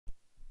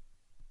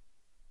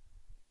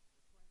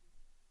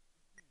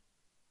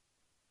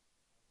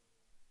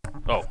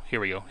Oh, here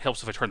we go.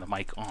 Helps if I turn the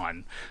mic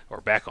on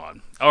or back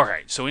on. All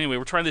right. So anyway,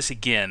 we're trying this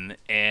again,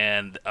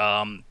 and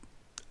I'm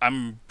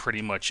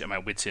pretty much at my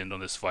wit's end on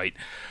this fight.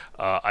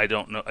 I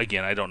don't know.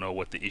 Again, I don't know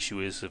what the issue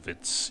is. If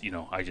it's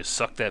I just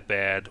suck that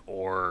bad,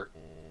 or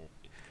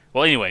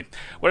well, anyway,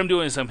 what I'm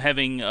doing is I'm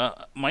having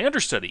my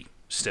understudy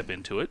step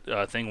into it.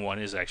 Thing one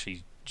is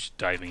actually just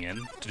diving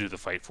in to do the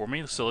fight for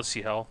me. So let's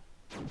see how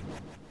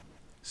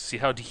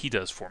he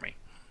does for me.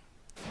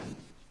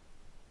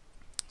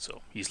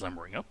 So he's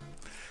limbering up,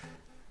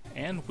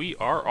 and we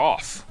are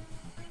off.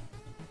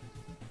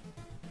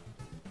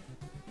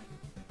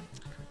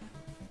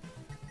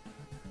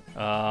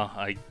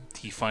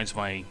 He finds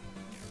my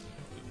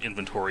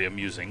inventory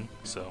amusing,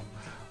 so.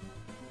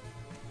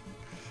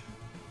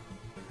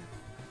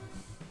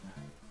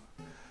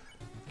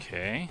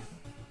 Okay.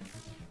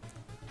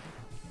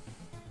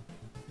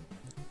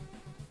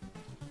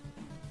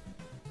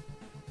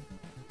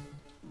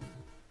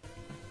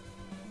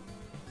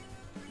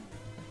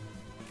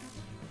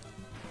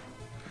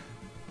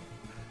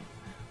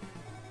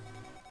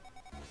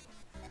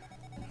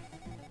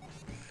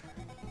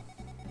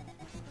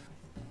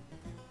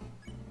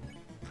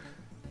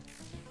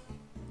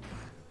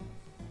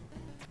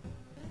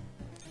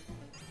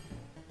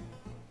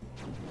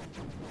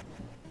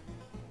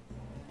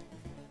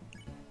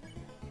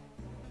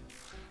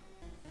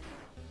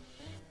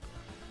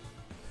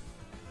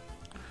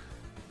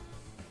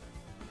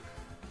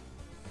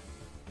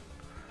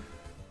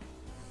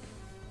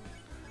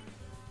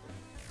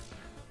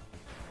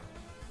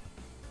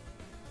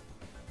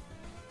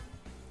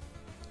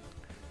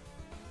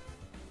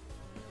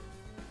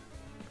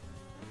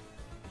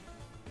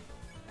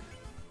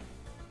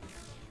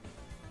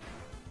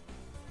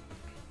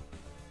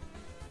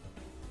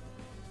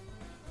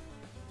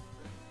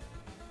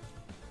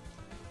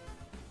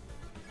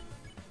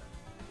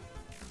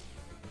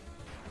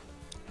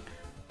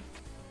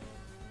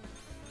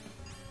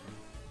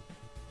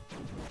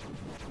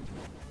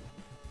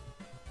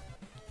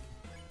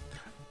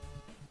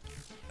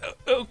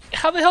 Oh,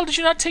 how the hell did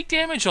you not take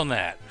damage on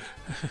that?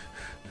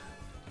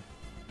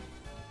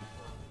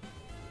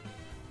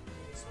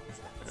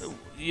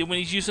 When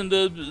he's using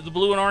the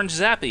blue and orange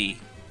zappy.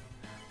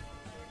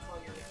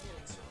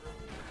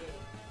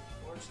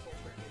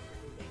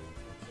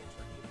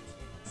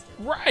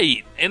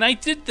 Right, and I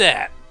did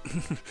that.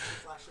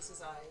 Flashes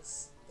his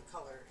eyes, the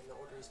color, and the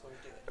order he's going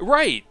to do it.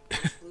 Right.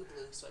 Blue,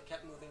 so I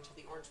kept moving till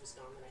the orange was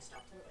gone, and I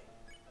stopped moving.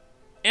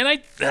 And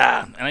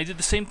I did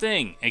the same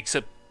thing,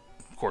 except,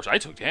 of course, I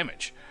took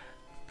damage.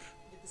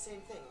 You did the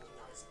same thing, only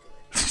not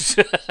as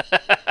good.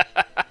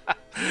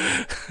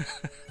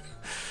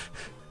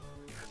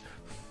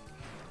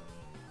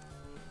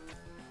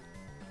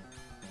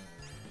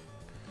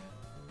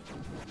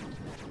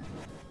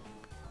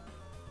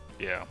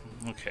 Yeah,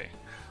 okay.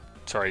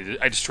 Sorry,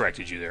 I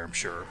distracted you there, I'm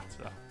sure.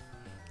 So.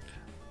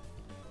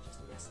 Just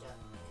messed up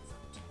because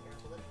I'm tired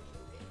to live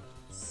video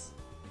games.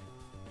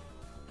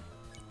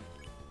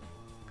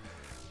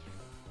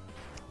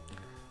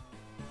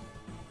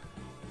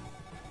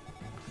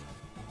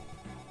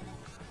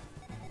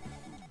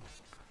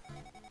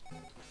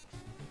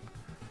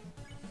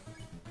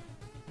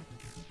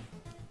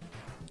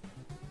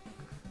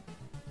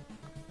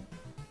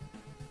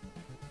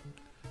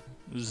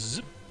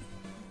 Zip.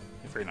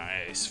 Very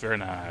nice, very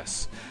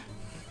nice.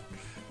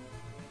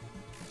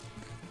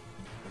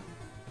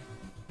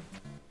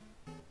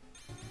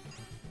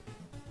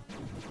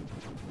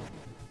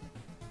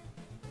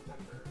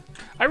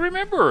 I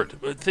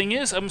remembered. The thing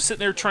is, I'm sitting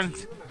there trying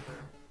to.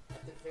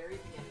 At the very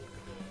beginning of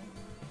the game,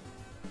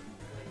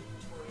 when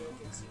Torio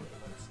gives you a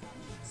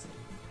butterscotch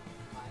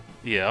pie,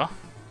 Yeah.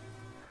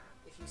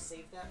 if you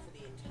save that for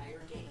the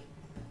entire game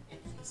and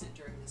use it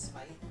during this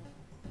fight,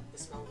 the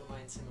smell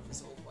reminds him of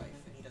his old wife,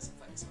 and he doesn't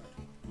fight as hard.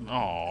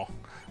 Aw.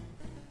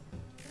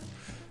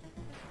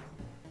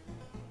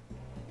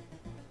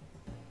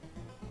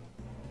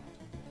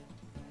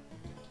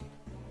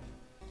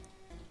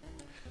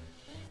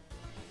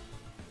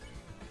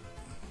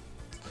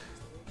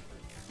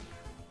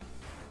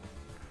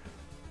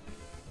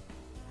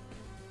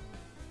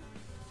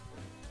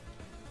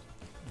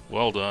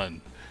 Well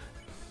done.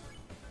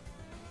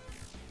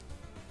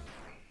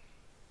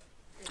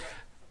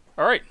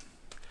 All right.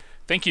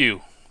 Thank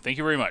you. Thank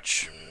you very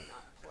much.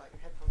 Pull out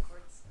your headphone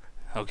cords.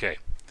 Okay.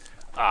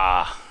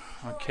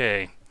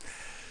 Okay.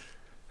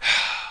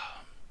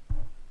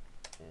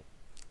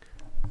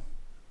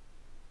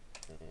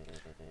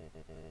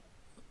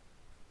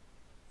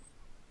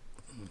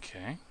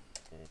 Okay.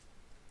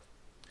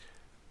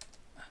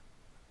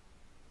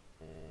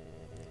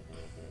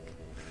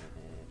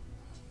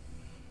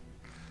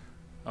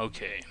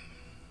 Okay.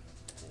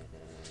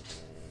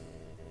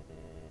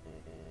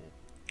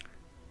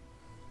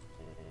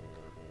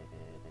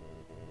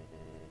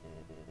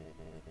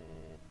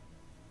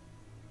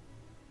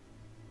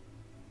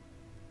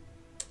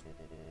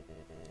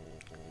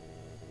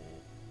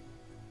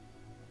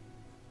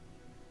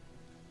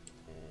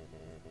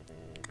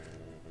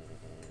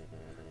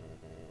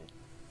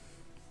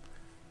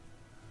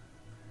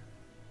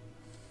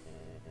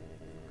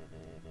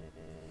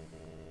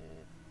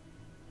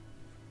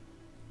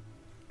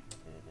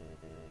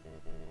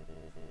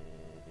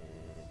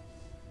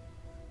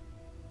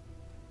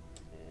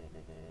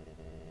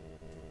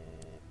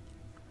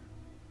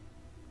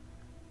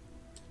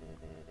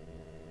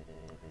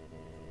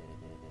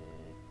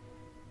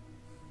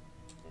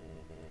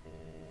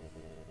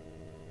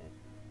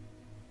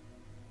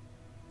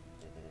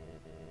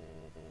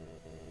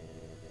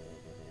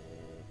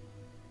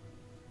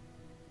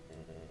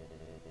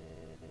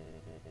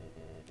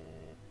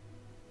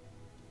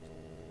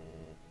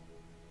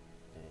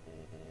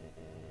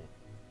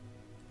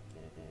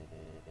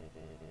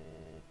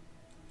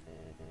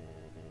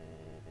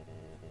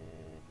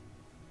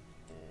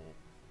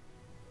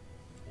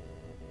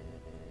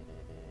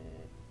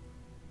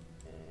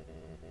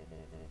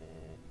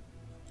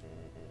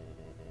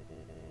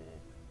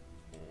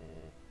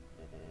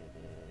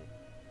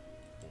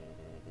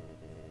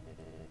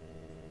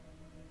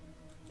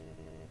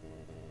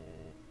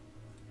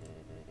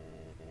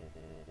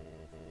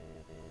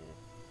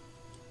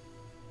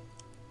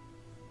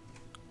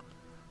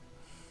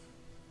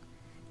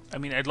 I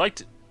mean, I'd like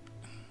to...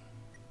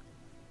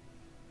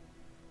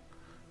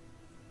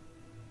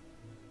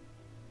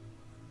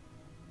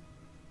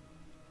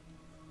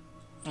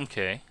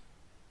 Okay.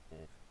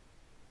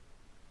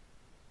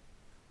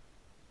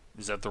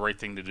 Is that the right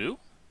thing to do?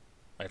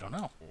 I don't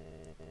know.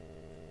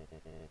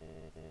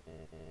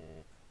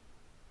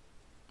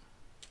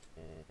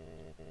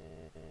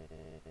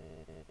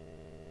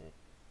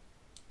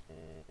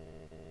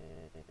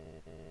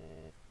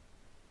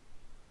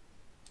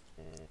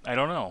 I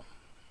don't know.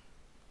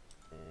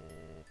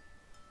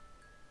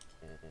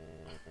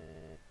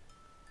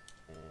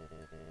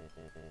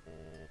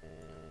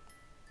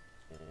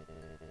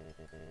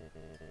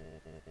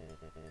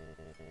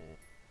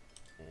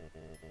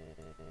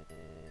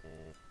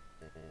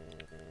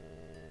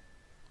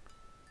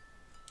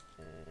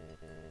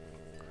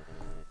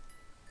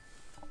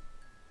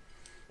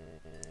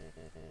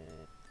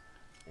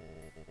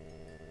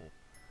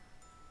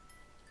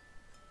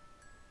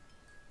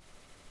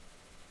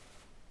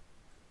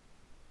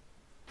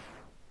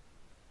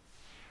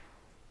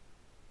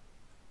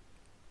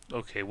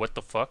 Okay, what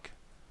the fuck?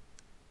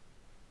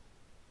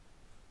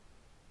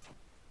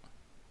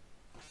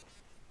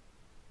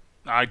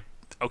 I...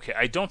 Okay,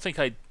 I don't think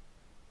I...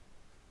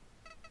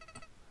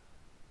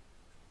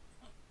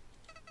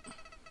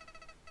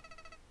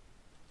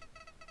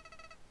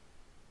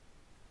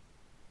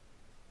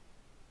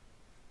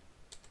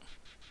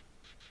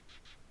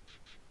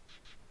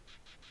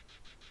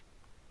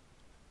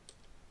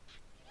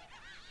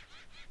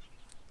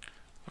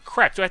 Oh,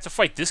 crap, do I have to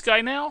fight this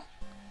guy now?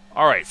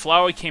 Alright,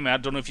 Flowey came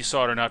out. Don't know if you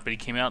saw it or not, but he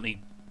came out and he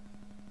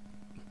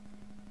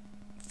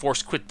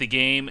forced quit the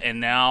game, and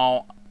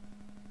now...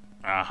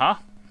 Uh-huh.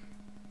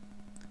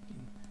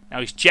 Now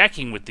he's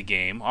jacking with the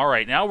game.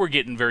 Alright, now we're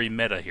getting very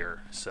meta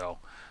here, so...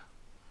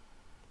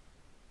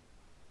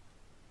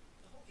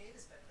 The whole game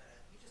has been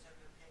meta. You just haven't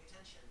been paying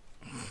attention.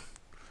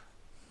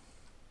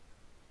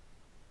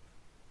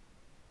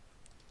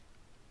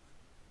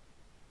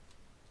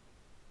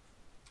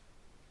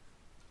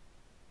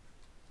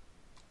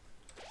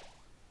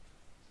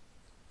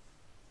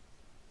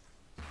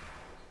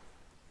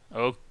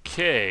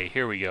 Okay,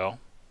 here we go.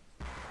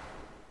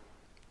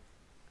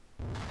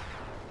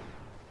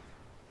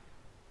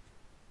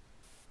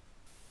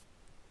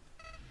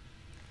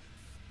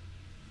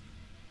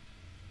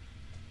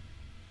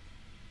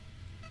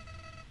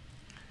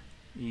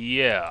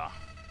 Yeah.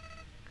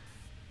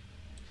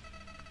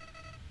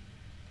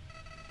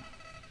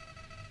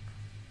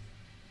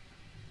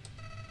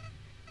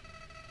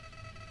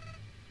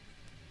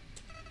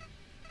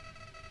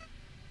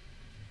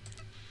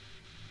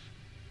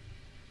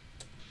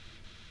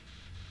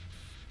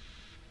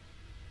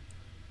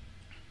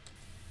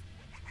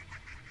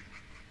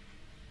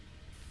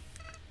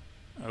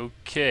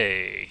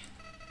 Okay.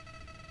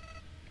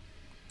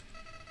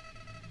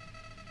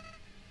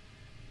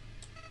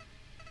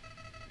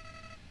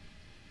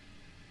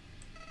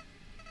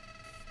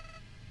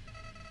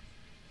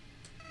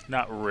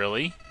 Not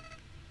really.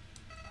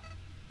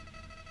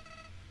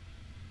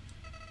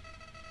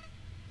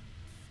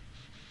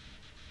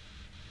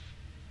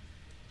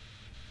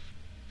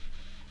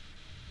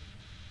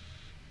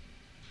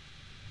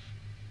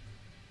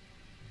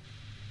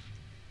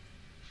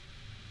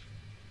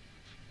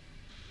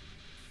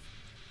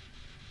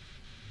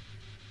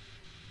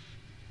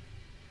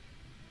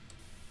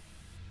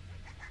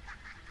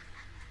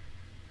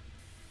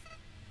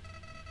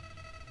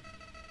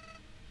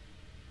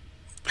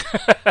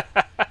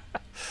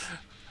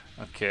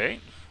 Okay.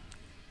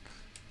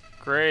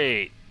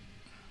 Great.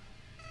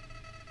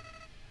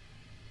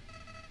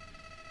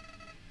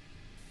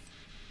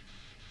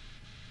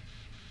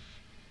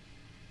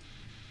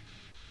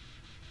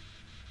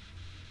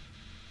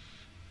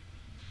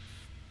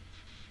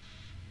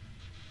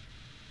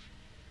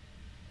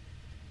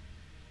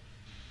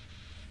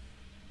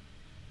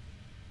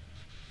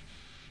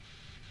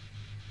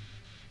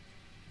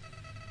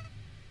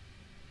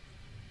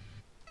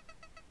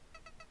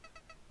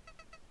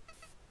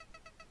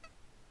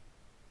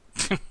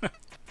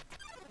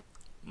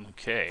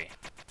 Okay.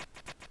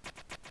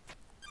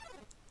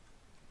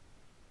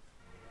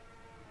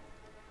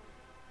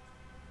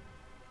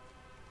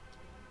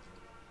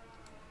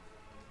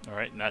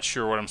 Alright, not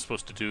sure what I'm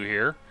supposed to do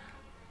here.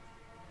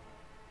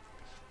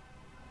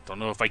 Don't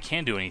know if I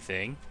can do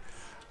anything.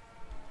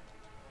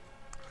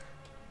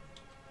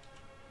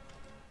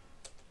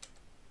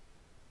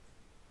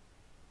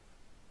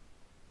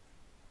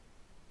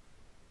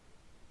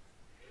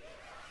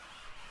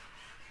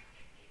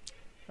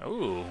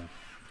 Oh,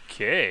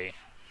 okay.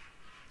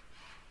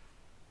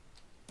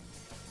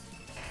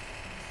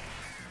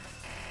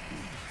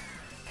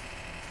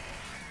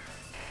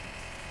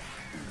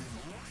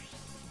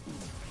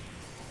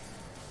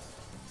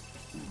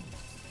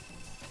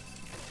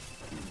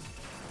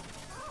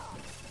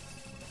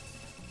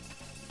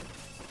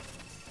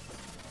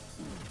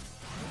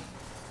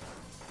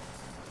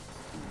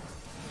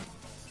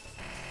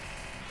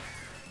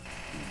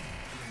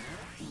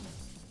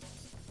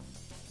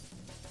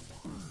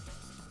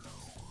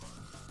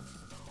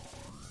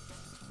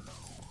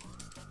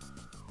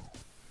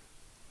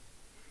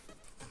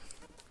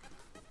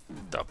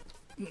 The...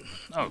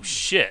 Oh,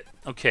 shit.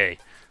 Okay.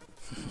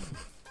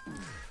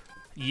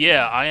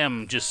 Yeah, I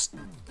am just...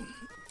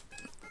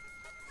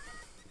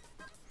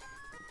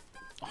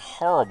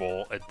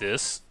 horrible at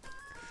this.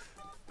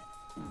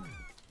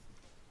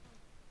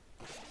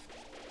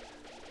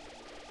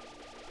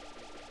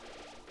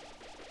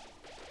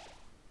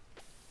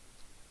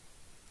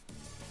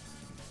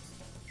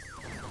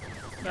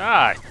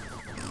 Ah,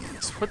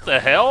 what the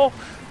hell?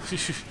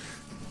 It's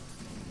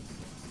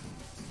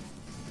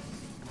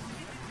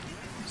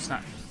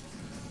not.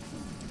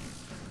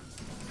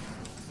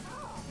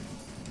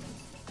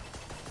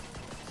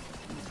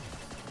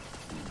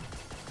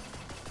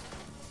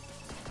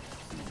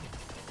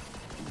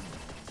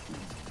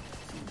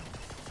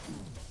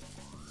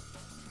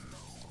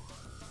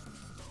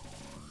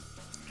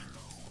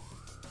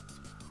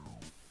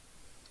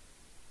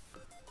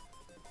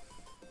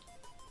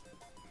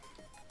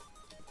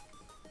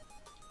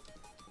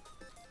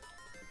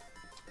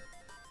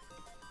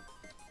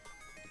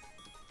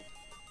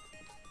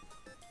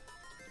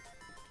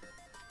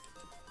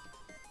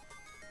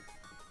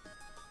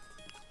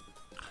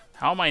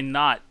 How am I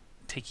not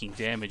taking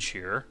damage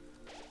here?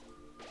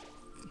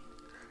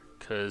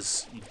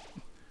 Because...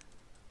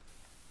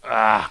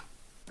 Ah!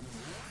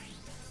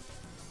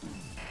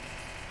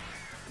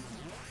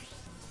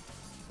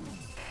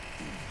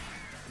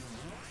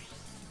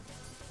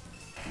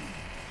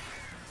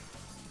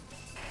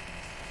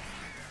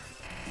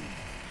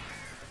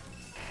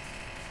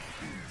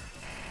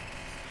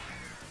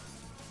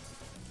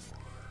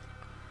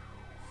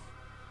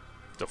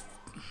 The...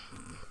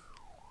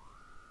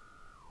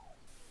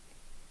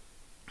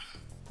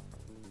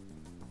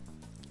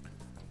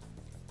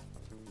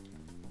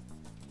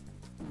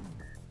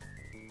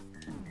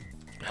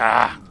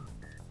 Ah!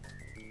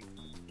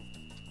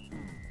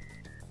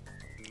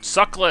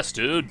 Suck less,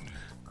 dude!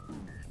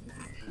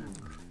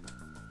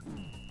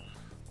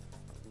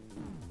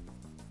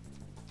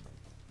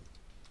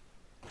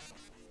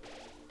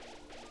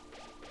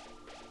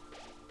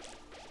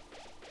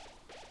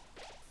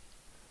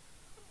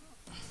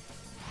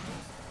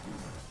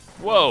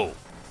 Whoa!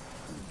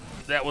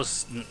 That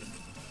was...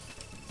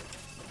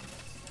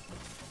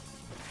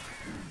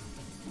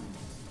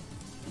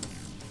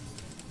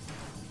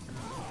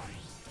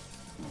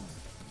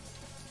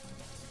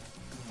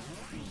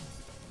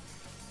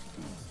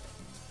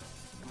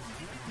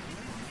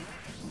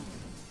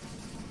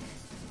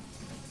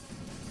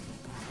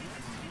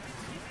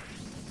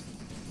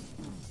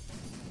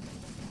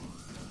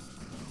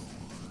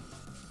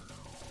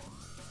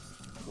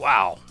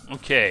 Wow.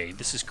 Okay,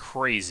 this is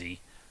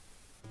crazy.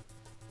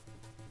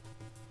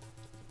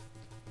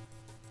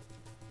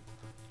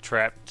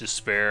 Trap,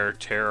 despair,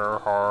 terror,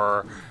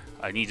 horror.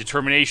 I need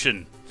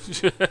determination.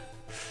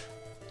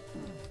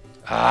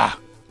 Ah.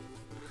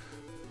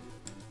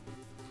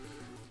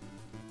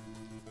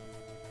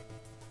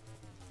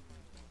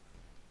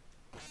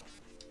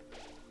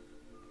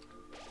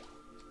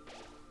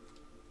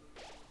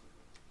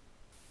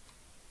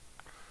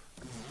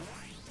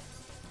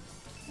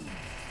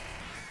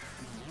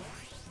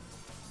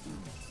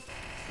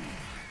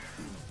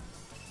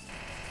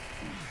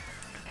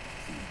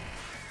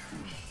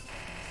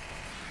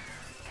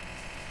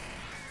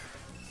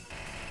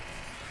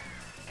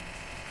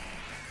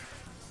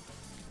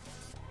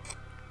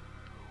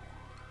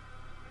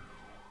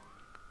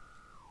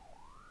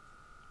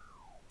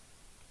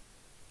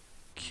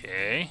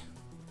 Okay.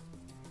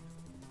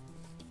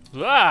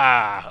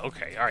 Ah!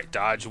 Okay, alright.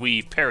 Dodge,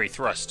 weave, parry,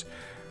 thrust.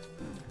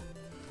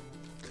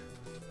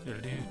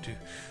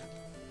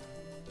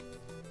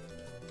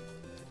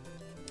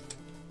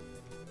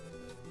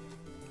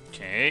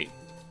 Okay.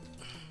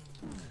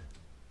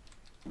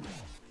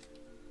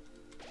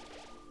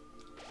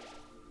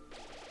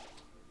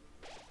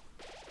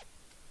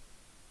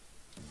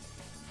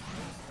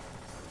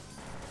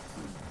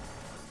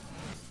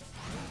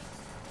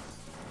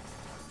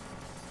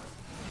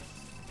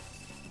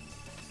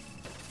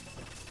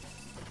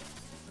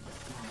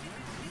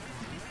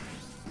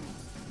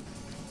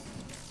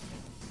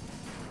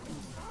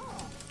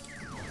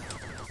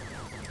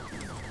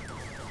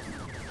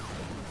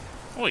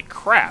 Holy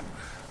crap.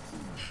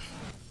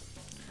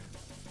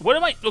 What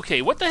am I...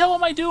 Okay, what the hell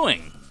am I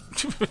doing?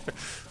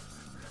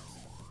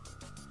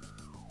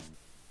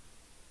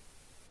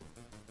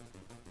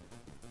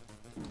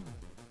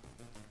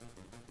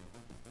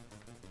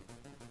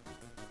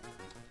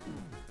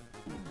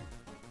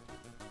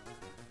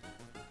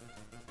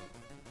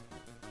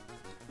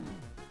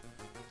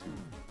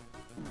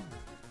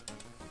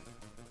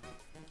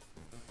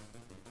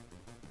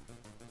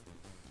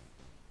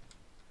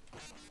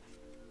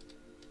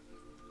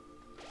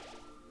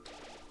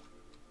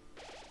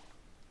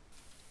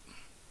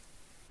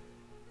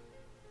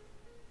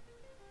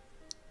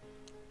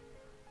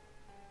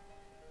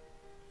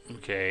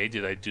 Okay,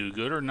 did I do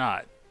good or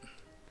not?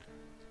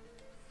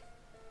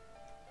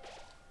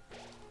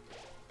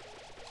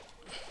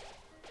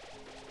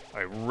 I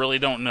really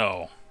don't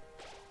know.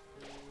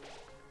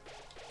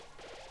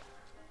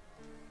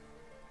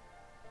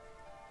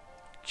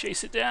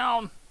 Chase it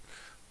down.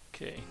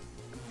 Okay.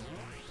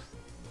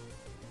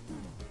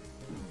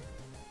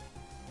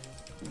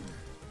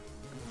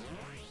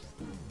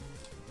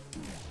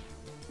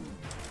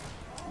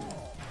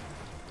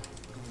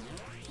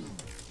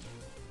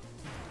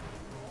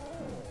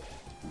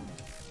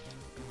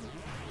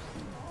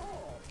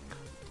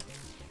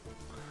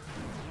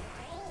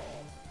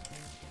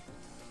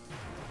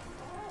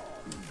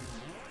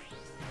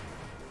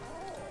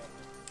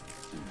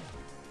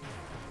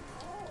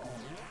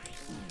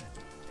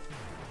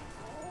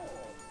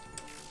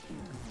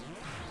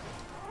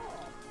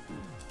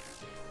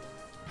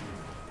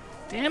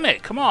 Damn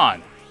it, come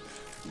on.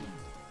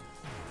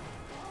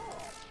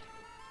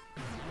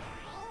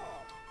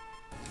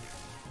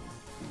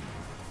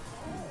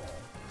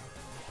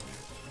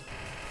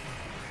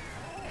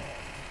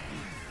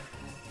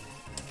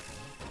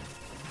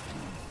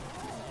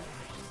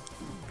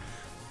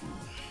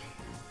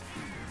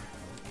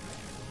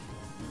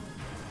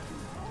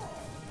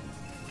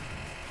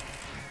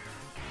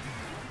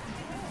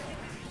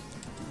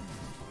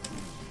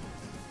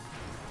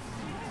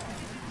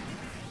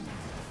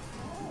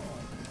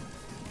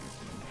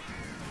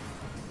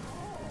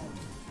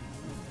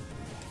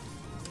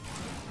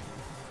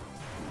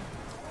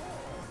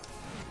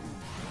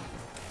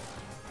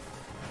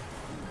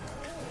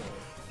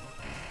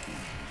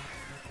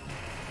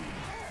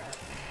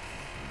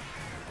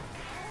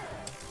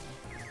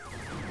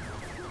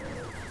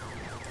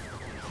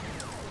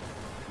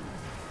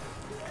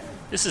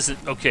 This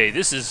isn't... Okay,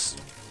 this is...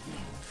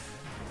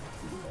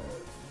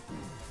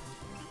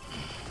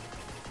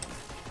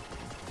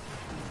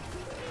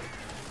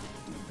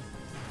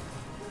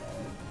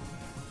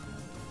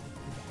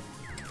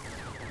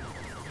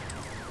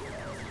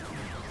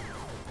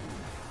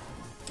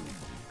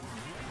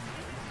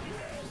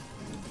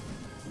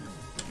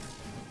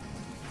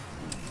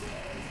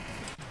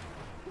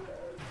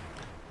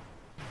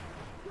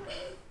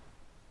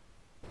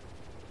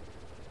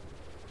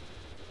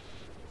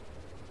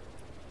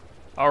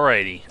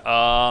 Alrighty.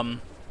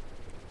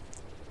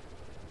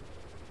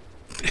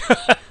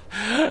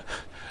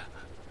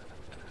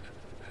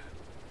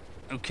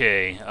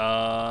 Okay.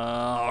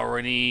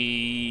 Already...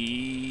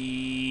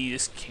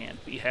 This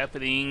can't be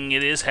happening.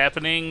 It is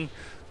happening.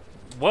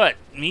 What?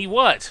 Me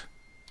what?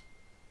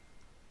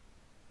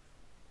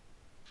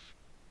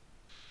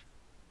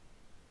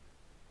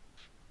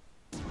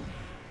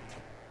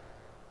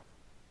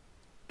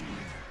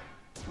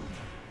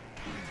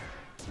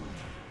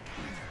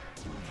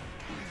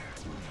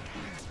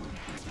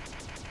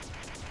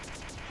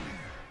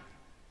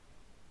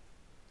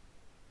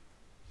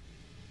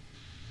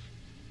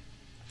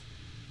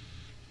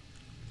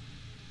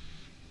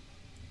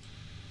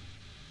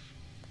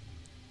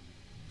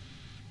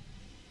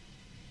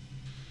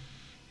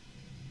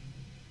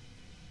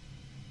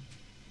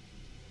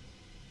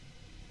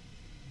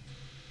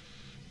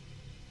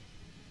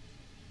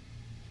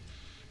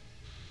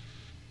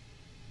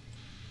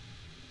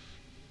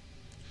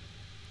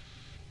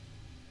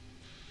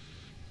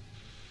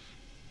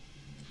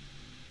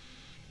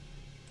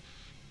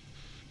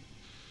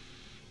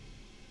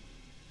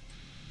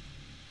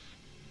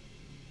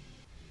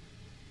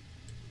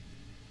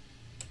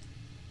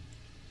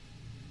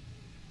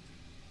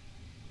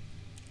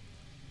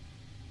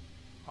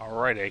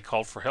 Alright, I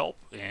called for help,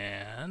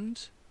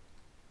 and...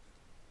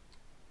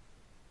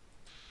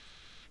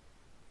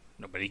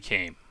 nobody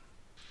came.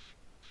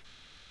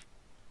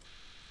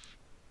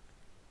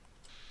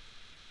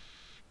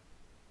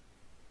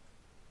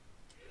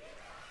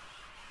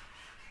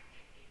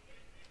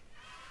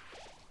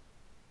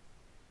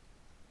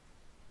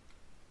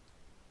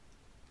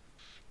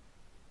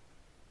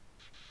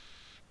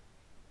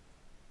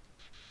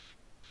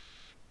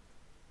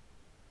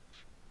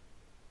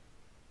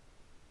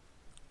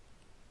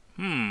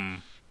 Hmm.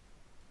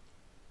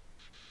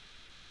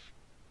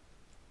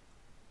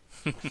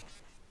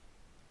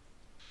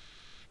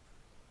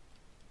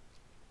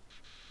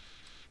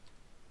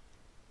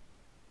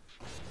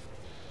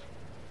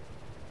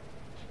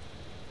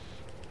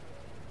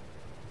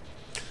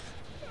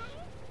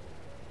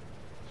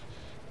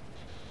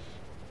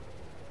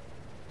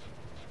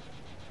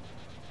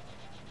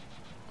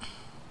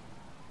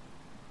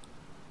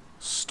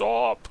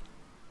 Stop!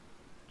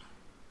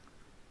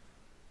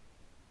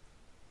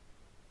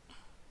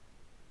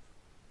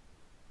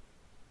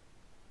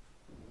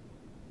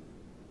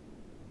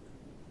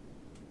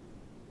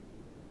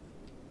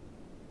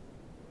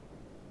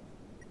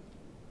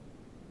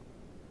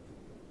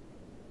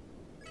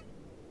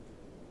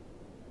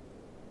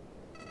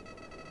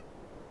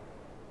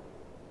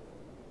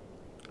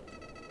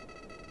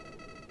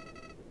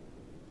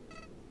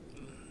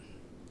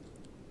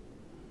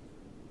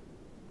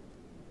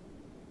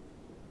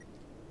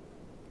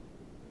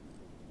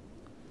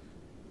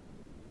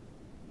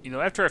 You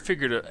know, after I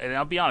figured, and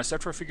I'll be honest,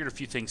 after I figured a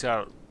few things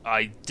out,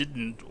 I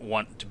didn't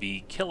want to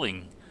be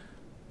killing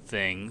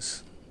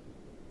things.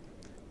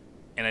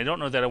 And I don't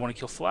know that I want to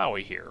kill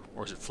Flowey here.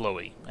 Or is it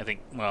Flowy? I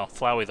think, well,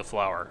 Flowey the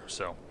flower,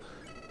 so...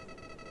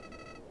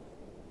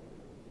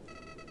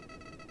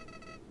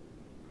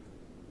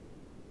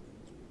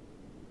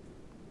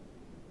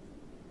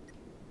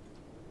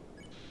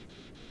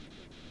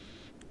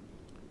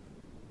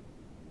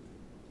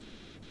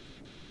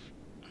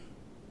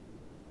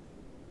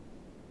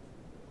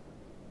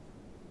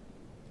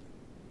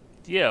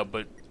 Yeah,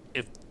 but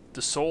if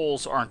the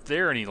souls aren't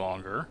there any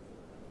longer...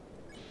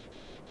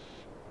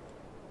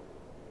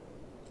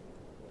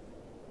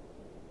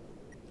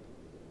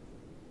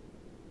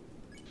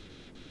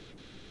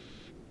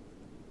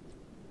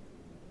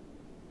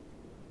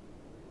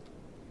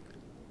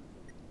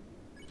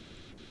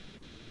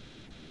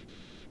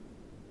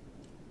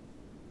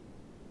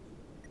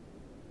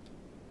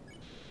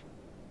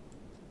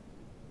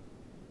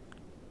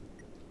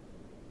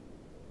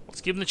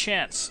 Let's give him the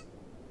chance.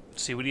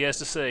 See what he has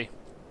to say.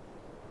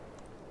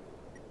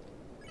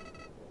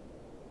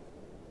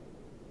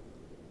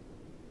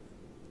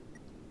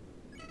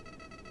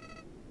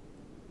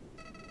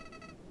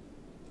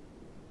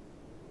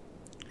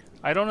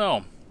 I don't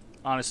know.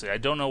 Honestly, I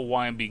don't know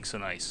why I'm being so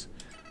nice.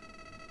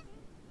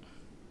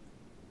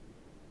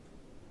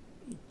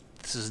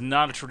 This is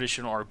not a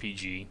traditional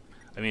RPG.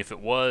 I mean, if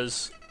it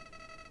was,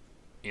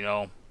 you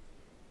know...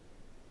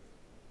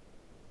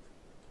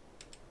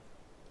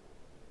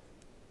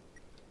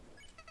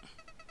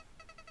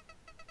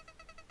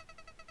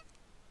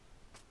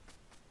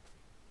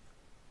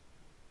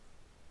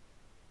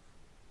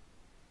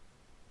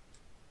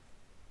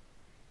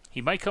 he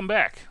might come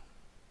back.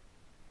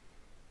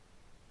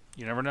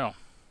 You never know.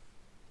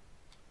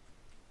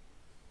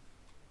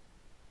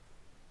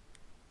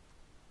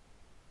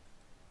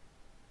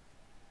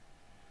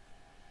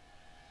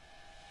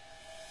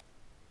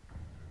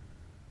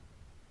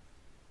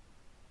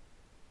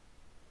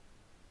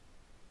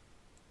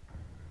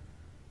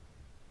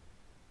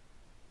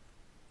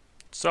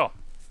 So,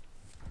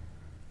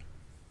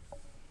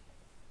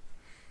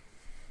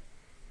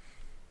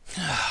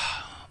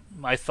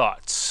 my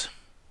thoughts.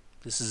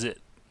 This is it.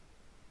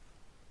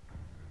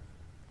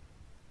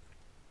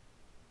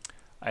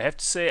 I have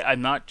to say,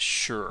 I'm not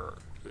sure.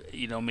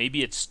 You know,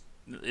 maybe it's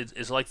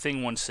like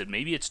Thing One said.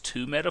 Maybe it's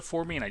too meta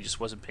for me, and I just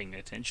wasn't paying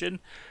attention.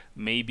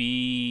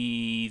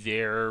 Maybe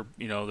they're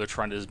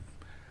trying to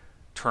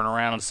turn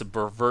around and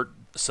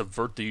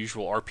subvert the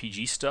usual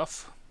RPG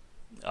stuff.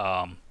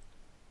 I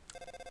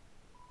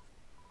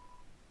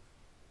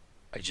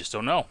just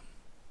don't know.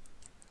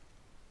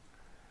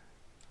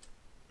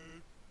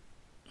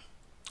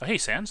 Oh, hey,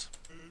 Sans.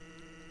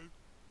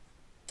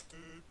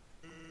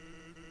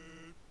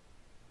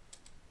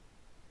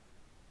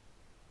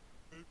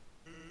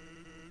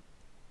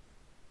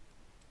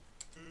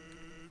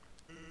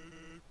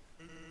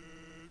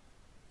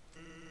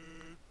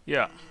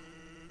 Yeah.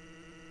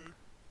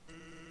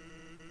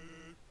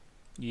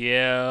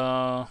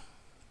 Yeah.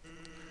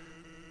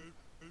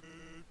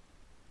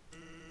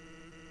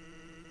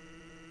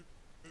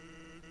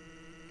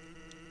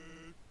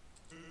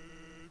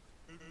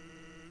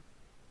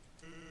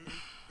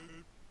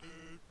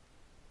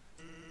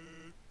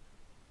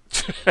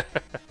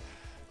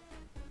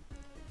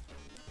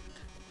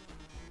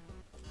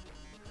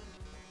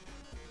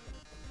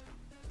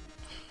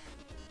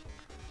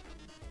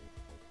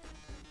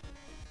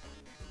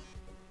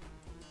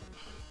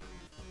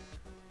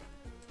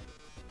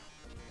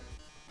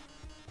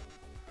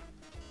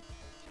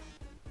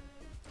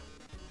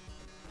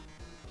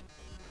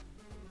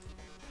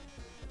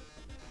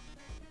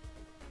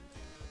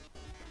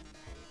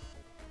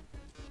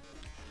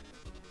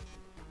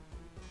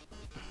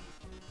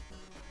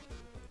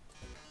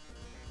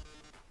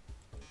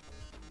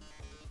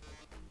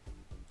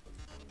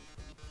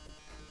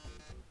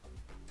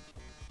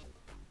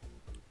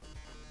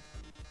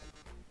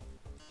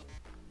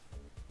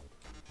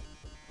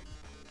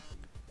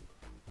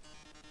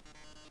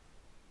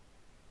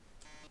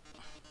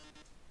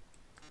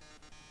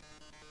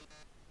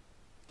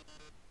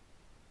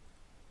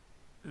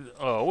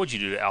 Oh, what'd you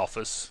do to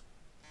Alphys?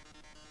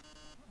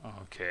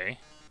 Okay.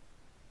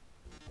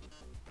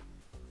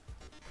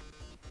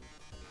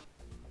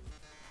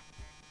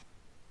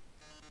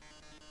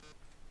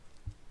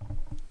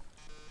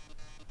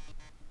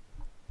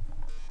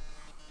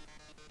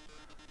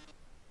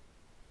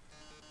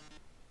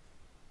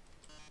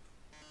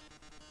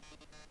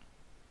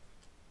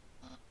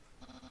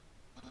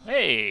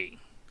 Hey!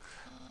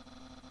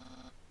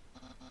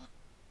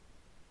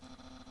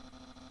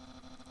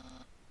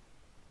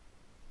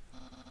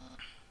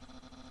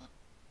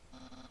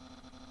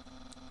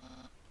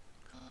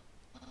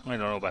 I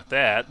don't know about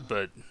that,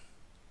 but...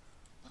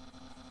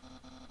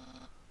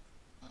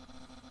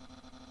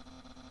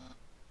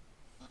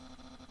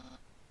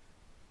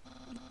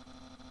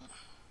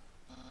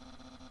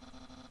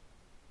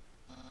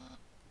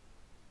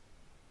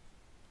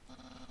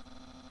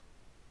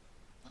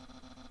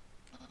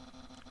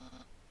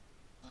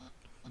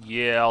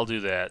 yeah, I'll do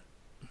that.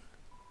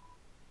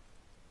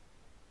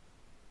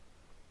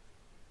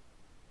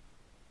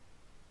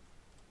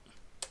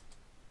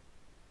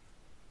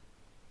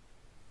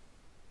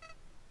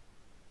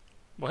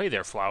 Well, hey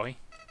there, Flowey.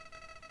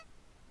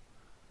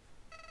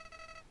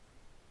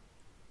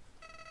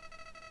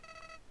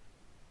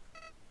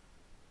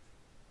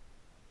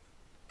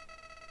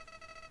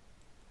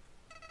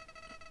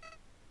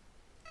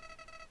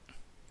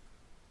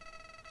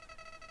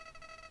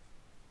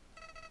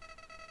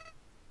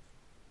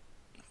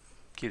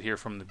 Get here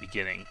from the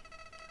beginning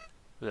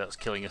without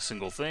killing a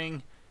single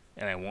thing,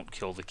 and I won't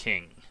kill the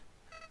king.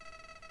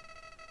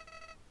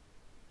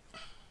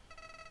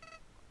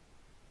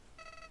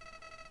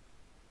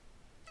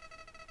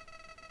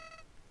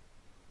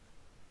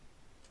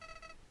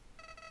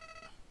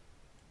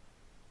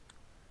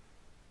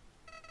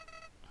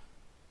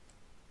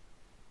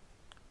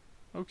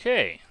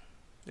 Okay,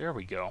 there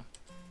we go.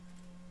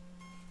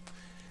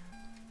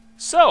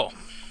 So,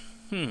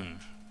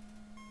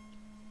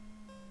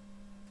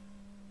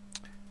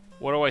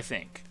 What do I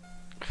think?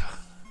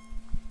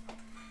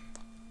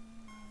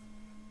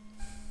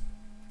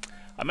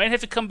 I might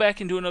have to come back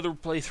and do another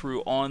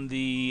playthrough on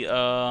the,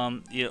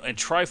 and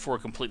try for a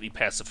completely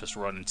pacifist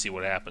run and see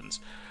what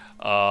happens.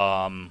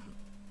 Or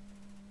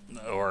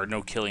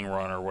no killing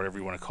run, or whatever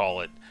you want to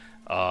call it.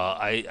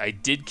 I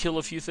did kill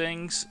a few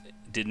things.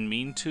 Didn't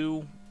mean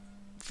to.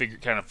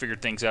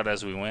 Figured things out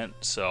as we went.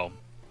 So,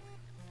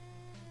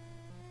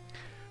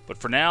 but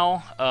for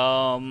now,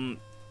 I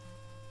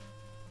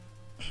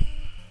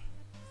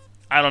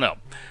don't know.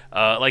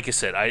 Like I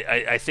said,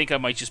 I think I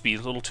might just be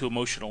a little too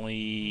emotionally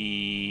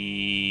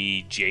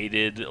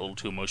jaded, a little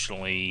too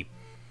emotionally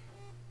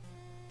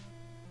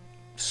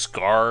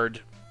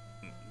scarred.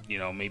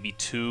 Maybe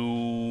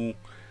too.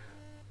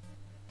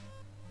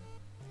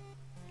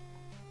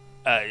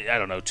 I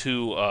don't know,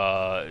 too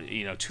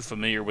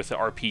familiar with the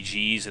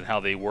RPGs and how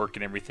they work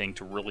and everything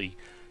to really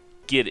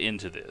get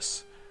into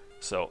this.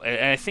 So,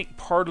 and I think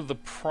part of the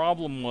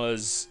problem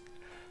was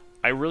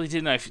I really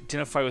didn't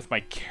identify with my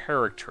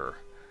character.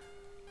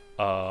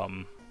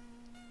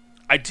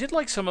 I did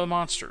like some of the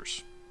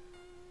monsters,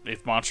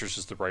 if monsters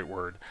is the right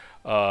word.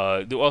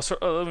 Let me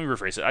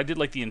rephrase it. I did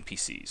like the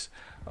NPCs,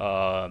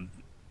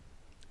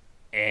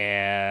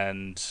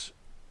 and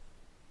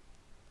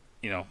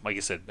like I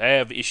said, I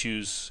have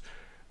issues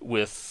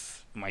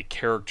with my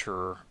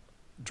character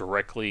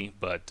directly,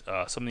 but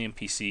some of the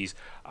NPCs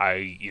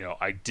I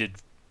did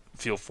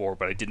feel for,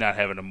 but I did not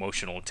have an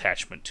emotional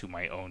attachment to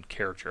my own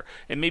character,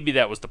 and maybe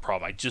that was the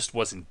problem. I just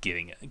wasn't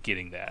getting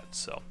that.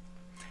 So,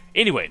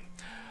 anyway,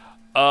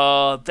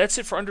 that's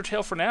it for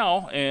Undertale for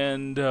now,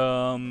 and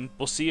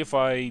we'll see if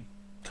I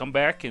come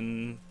back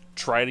and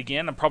try it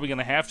again. I'm probably going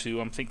to have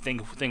to. I'm thinking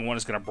thing one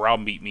is going to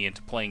browbeat me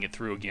into playing it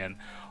through again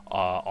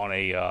on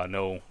a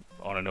no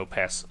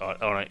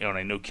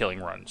killing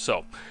run.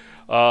 So,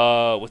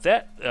 with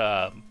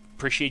that,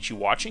 appreciate you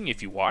watching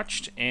if you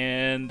watched,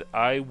 and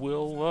I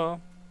will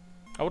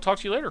talk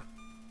to you later.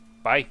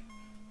 Bye.